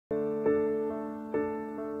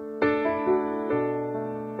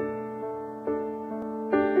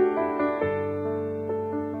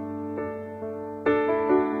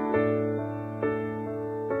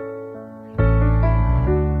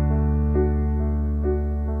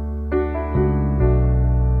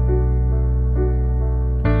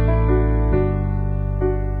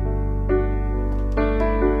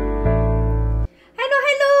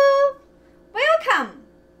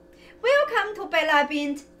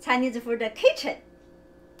Chinese food kitchen.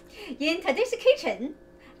 In today's kitchen,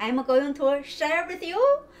 I'm going to share with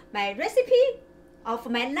you my recipe of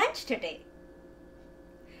my lunch today.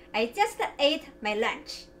 I just ate my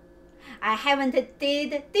lunch. I haven't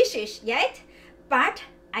did dishes yet, but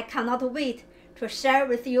I cannot wait to share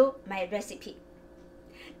with you my recipe.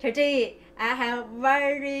 Today, I have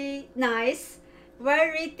very nice,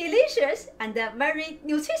 very delicious, and very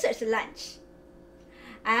nutritious lunch.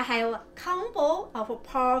 I have a combo of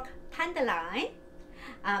pork tenderloin,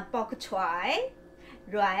 bok choy,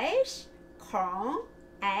 rice, corn,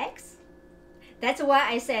 eggs. That's why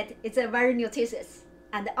I said it's a very nutritious,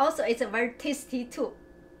 and also it's a very tasty too.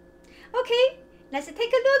 Okay, let's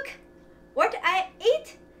take a look what I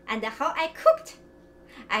ate and how I cooked.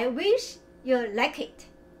 I wish you like it.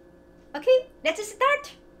 Okay, let's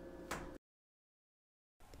start.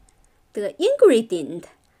 The ingredient,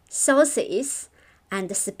 sauces,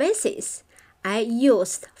 and spices I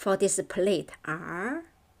used for this plate are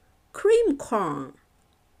cream corn,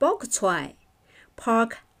 bok choy,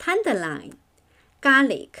 pork tenderloin,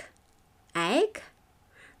 garlic, egg,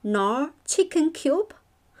 Knorr chicken cube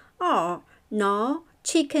or Knorr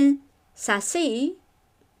chicken sachet,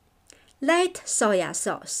 light soya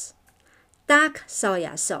sauce, dark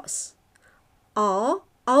soya sauce, or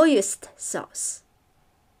oyster sauce,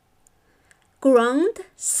 ground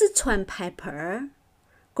Sichuan pepper,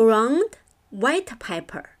 ground white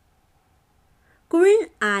pepper, green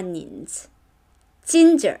onions,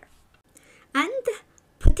 ginger, and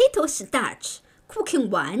potato starch, cooking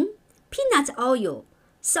wine, peanut oil,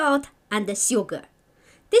 salt, and sugar.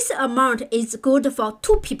 This amount is good for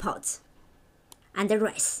 2 people. And the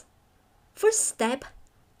rice. First step,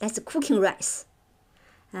 that's cooking rice.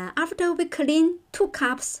 After we clean 2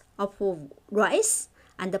 cups of rice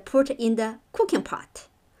and put in the cooking pot.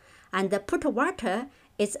 And put water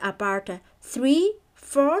is about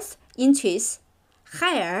 3/4 inches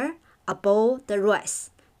higher above the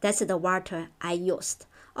rice. That's the water I used.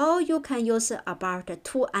 Or you can use about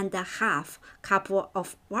 2.5 cups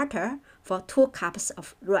of water for 2 cups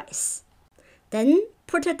of rice. Then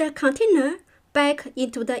put the container back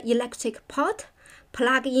into the electric pot,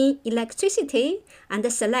 plug in electricity, and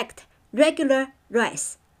select regular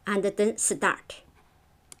rice, and then start.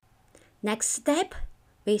 Next step,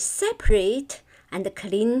 we separate and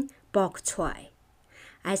clean bok choy.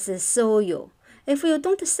 As I show you, if you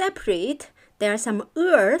don't separate, there's some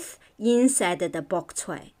earth inside the bok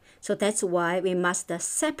choy. So that's why we must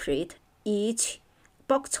separate each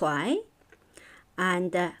bok choy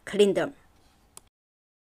and clean them.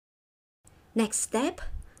 Next step,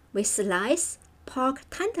 we slice pork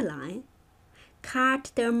tenderloin,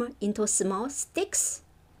 cut them into small sticks.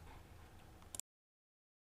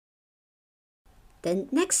 Then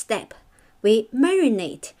next step, we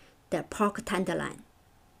marinate the pork tenderloin.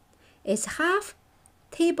 It's half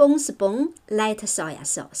tablespoon light soya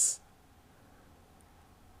sauce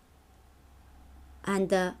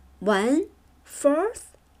and 1/4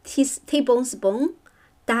 tablespoon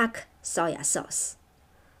dark soya sauce,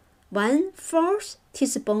 1/4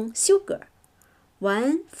 teaspoon sugar,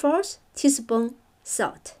 1/4 teaspoon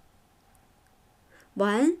salt,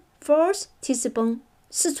 1/4 teaspoon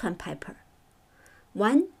Sichuan pepper,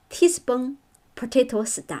 1 teaspoon potato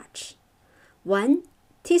starch, 1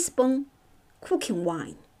 teaspoon cooking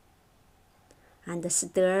wine, and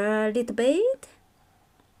stir a little bit.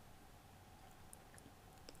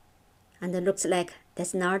 And it looks like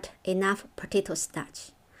there's not enough potato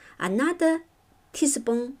starch. Another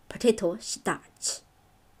teaspoon potato starch.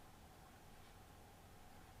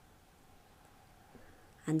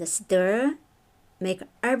 And stir, make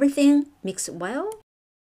everything mix well.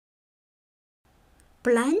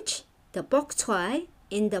 Blanch the bok choy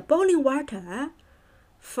in the boiling water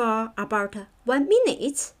for about 1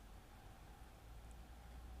 minute.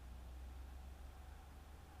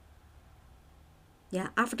 Yeah,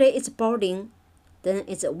 after it's boiling, then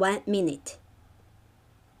it's 1 minute.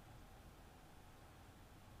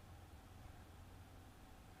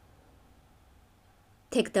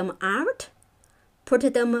 Take them out,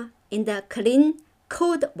 put them in the clean,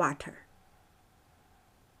 cold water.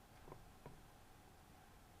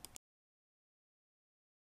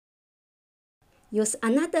 Use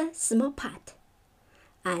another small pot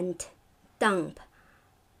and dump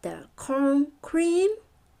the corn cream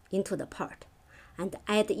into the pot and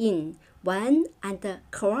add in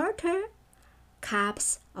 1¼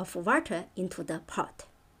 cups of water into the pot.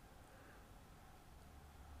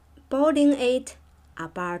 Boiling it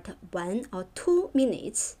about 1 or 2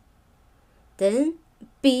 minutes. Then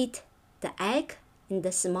beat the egg in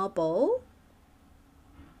the small bowl.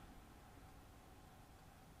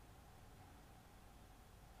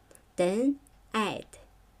 Then add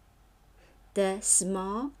the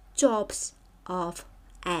small drops of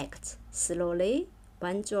eggs slowly,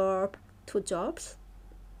 1 drop, 2 drops.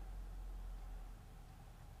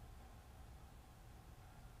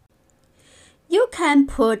 You can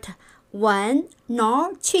put 1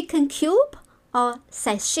 Knorr chicken cube or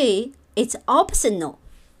sachet. It's optional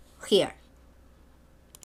here.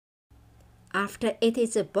 After it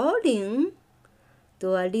is boiling,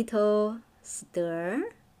 do a little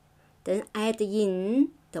stir, then add in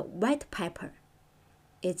the white pepper.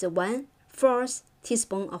 It's 1/4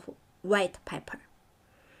 teaspoon of white pepper.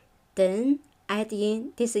 Then add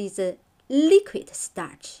in, this is a liquid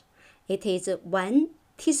starch. It is 1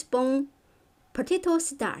 teaspoon potato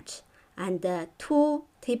starch and 2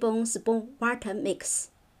 tablespoons water mix.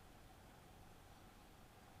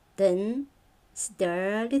 Then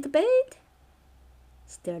stir a little bit.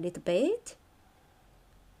 Stir a little bit.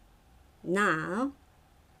 Now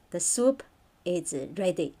the soup is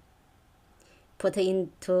ready. Put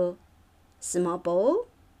into small bowl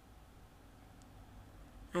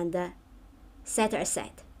and set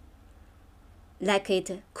aside. Let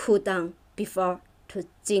it cool down before to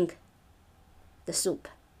drink the soup.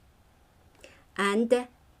 And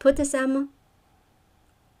put some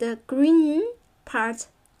the green part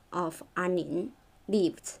of onion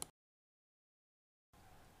leaves.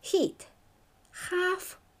 Heat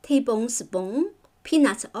half tablespoon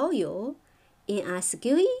peanut oil in a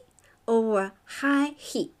skillet over high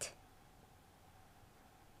heat.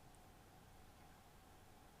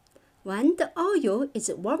 When the oil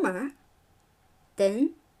is warmer,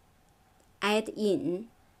 then add in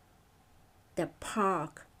the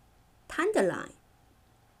pork tenderloin.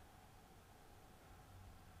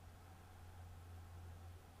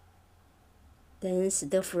 Then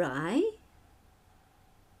stir fry.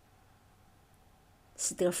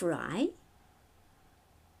 Stir fry.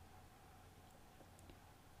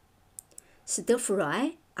 Stir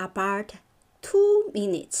fry about 2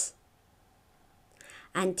 minutes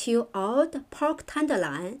until all the pork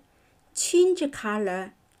tenderloin change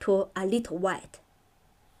color to a little white.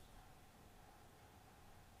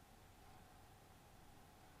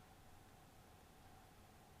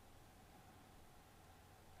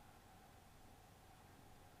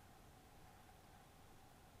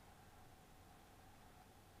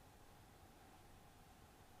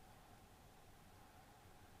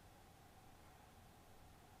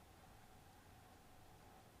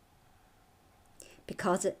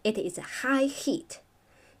 Because it is high heat,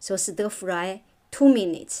 so stir fry 2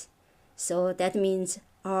 minutes. So that means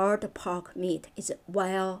all the pork meat is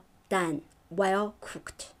well done, well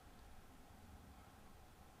cooked.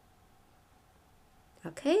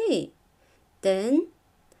 Okay, then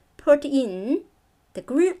put in the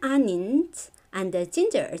green onions and the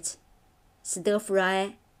gingers. Stir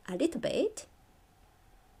fry a little bit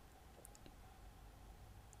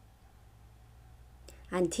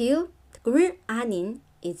until green onion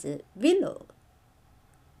is yellow.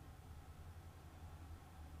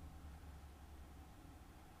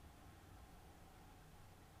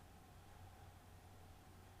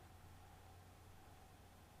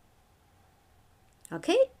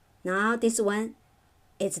 Okay, now this one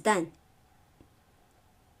is done.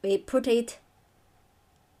 We put it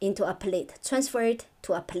into a plate, transfer it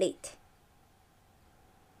to a plate.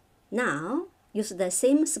 Now use the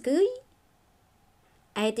same skillet.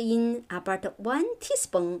 Add in about 1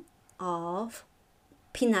 teaspoon of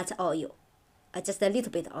peanut oil, just a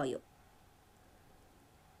little bit oil.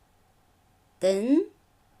 Then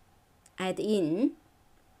add in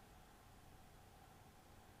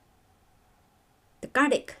the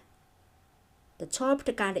garlic, the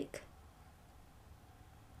chopped garlic,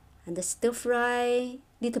 and stir fry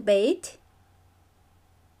little bit.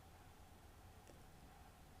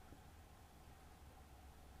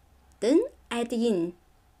 Then add in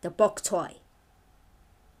the bok choy.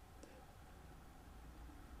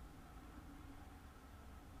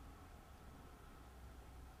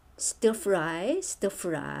 Stir fry, stir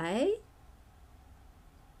fry.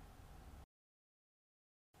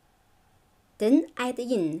 Then add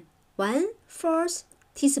in 1/4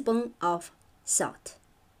 teaspoon of salt.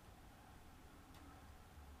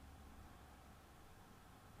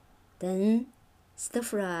 Then stir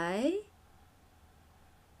fry.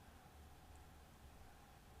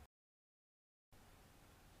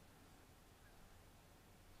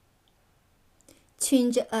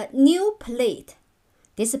 Change a new plate.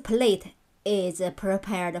 This plate is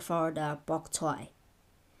prepared for the bok choy.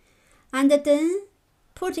 And then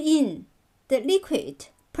put in the liquid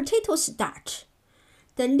potato starch.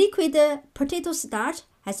 The liquid potato starch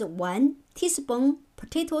has 1 teaspoon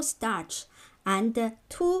potato starch and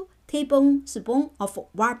 2 tablespoons of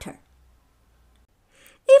water.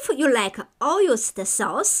 If you like oyster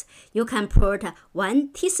sauce, you can put 1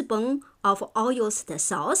 teaspoon of oyster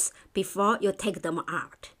sauce before you take them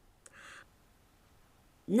out.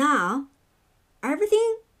 Now,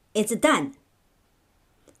 everything is done.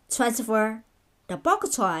 Transfer the bok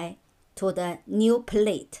choy to the new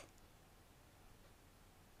plate.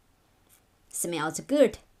 Smells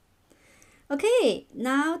good. Okay,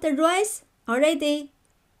 now the rice already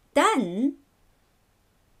done.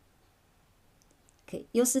 Okay,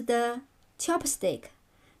 use the chopstick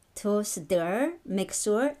to stir. Make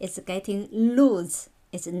sure it's getting loose.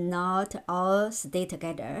 It's not all stay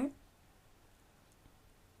together.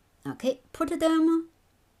 Okay, put them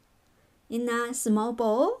in a small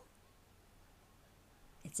bowl.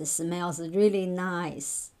 It smells really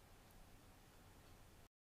nice.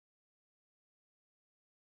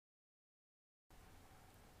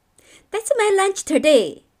 That's my lunch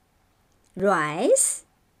today. Rice,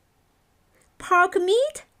 pork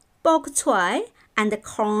meat, bok choy, and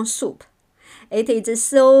corn soup. It is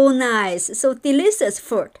so nice, so delicious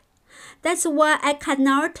food. That's why I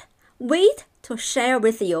cannot wait to share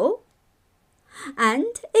with you. And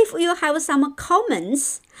if you have some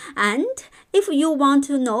comments, and if you want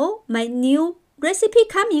to know my new recipe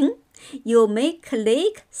coming, you may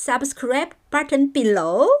click subscribe button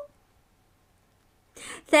below.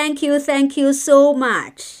 Thank you so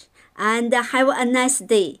much, and have a nice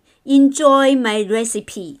day. Enjoy my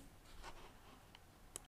recipe.